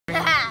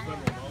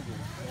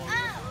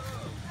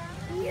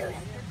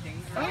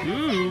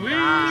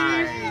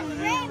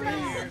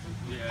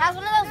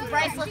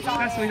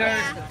Hi, sweetheart.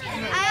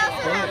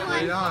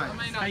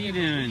 How you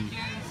doing?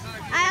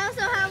 I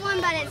also have one,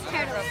 but it's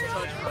turtle.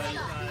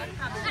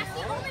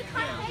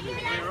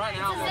 It's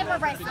a zipper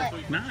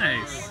bracelet.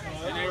 Nice.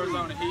 In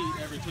Arizona heat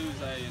every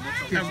Tuesday, and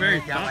it's They're very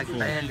got like thoughtful.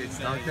 bandits,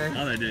 don't they?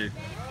 Oh, they do.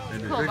 They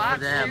do. Cool Good box for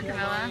them. too,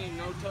 Camilla.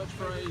 no touch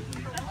phrase.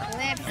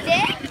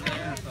 Lipstick.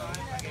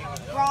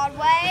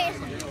 Broadway.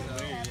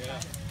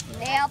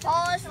 Nail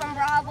polish from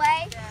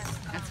Broadway.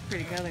 That's a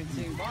pretty color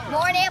too.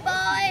 More nail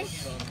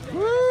polish.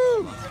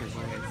 Woo!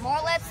 More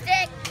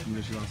lipstick.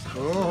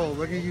 Oh,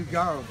 look at you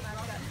go.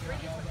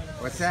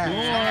 What's that?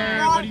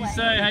 Boy, what do you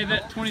say? Hey,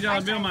 that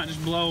 $20 bill might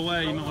just blow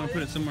away. You might want to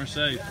put it somewhere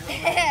safe.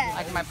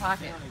 Like in my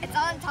pocket. It's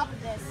on top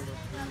of this.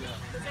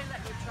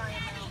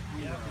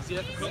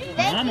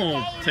 Mom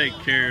will take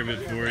care of it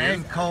for you.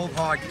 And cold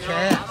hard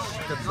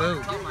cash to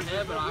boot. Now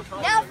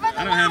for the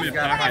I don't have any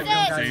last pocket,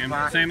 present.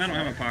 Sam. Sam, I don't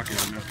have a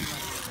pocket or nothing.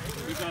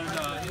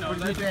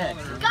 What's with that?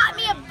 Got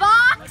me a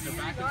box.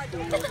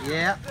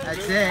 Yeah,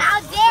 that's it. How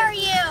dare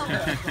you?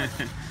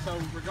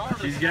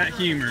 She's got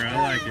humor.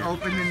 I like it.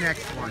 Open the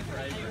next one.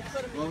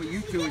 Well,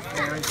 you two as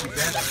parents, you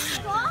better.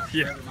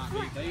 Yeah.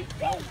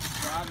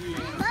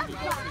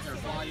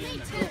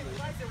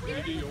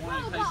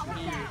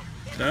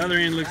 The other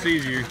end looks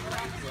easier.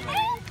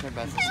 They're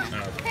both the same.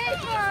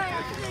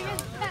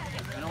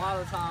 And a lot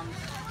of times,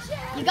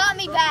 You got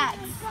me back.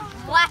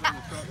 Wow.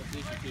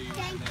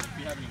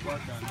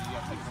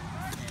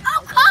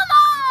 Oh, come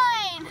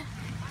on!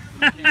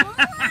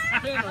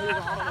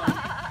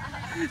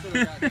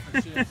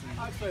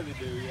 I'd say they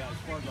do, yeah, as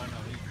far as I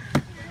know.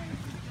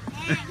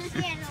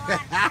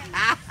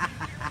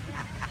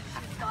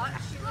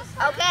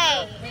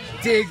 Okay.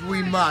 Dig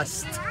we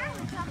must.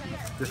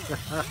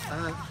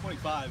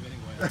 25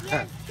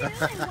 anyway.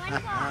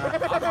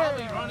 I'll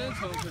probably run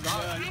into them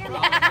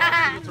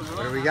because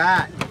What do we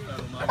got?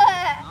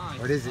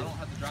 What is it?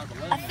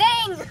 A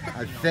thing.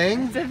 A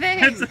thing? It's a thing.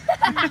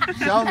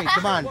 Show me,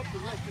 come on.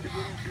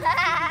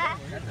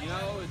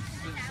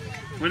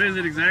 What is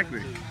it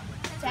exactly?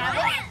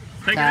 Tablet.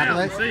 Take it out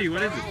and Tablet. see.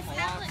 What is it?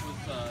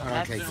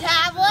 Okay.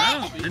 Tablet.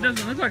 Oh, it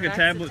doesn't look like a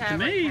tablet to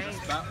me.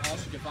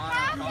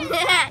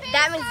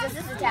 That means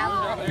this is a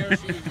tablet.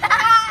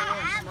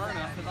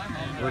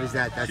 What is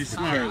that? That's She's the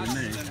smarter case.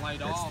 than me.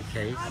 That's the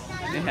case.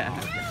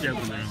 Yeah. She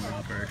opened that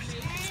one first.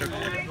 It's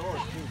okay.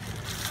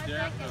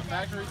 Yeah, the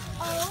factory.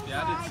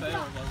 Yeah, I did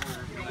sales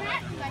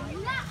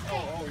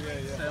over.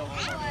 Sales.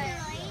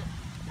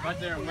 Right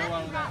there, and roll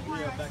out of that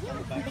wheel back on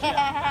the back.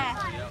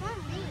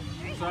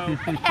 So,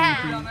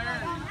 down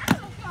there.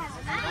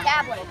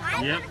 Tablet.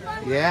 Yep.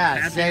 Yeah,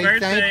 Happy say birthday,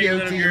 thank you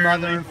little to your girl.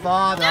 mother and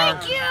father.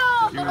 Thank you.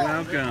 You're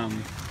welcome.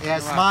 Yeah,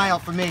 smile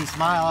for me.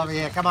 Smile over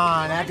here. Come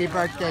on. Happy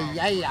birthday.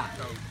 Yeah.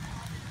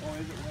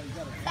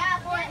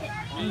 Tablet.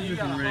 This is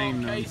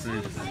rain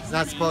nonsense. It's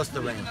not supposed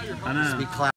to rain. I know. It's be cloudy.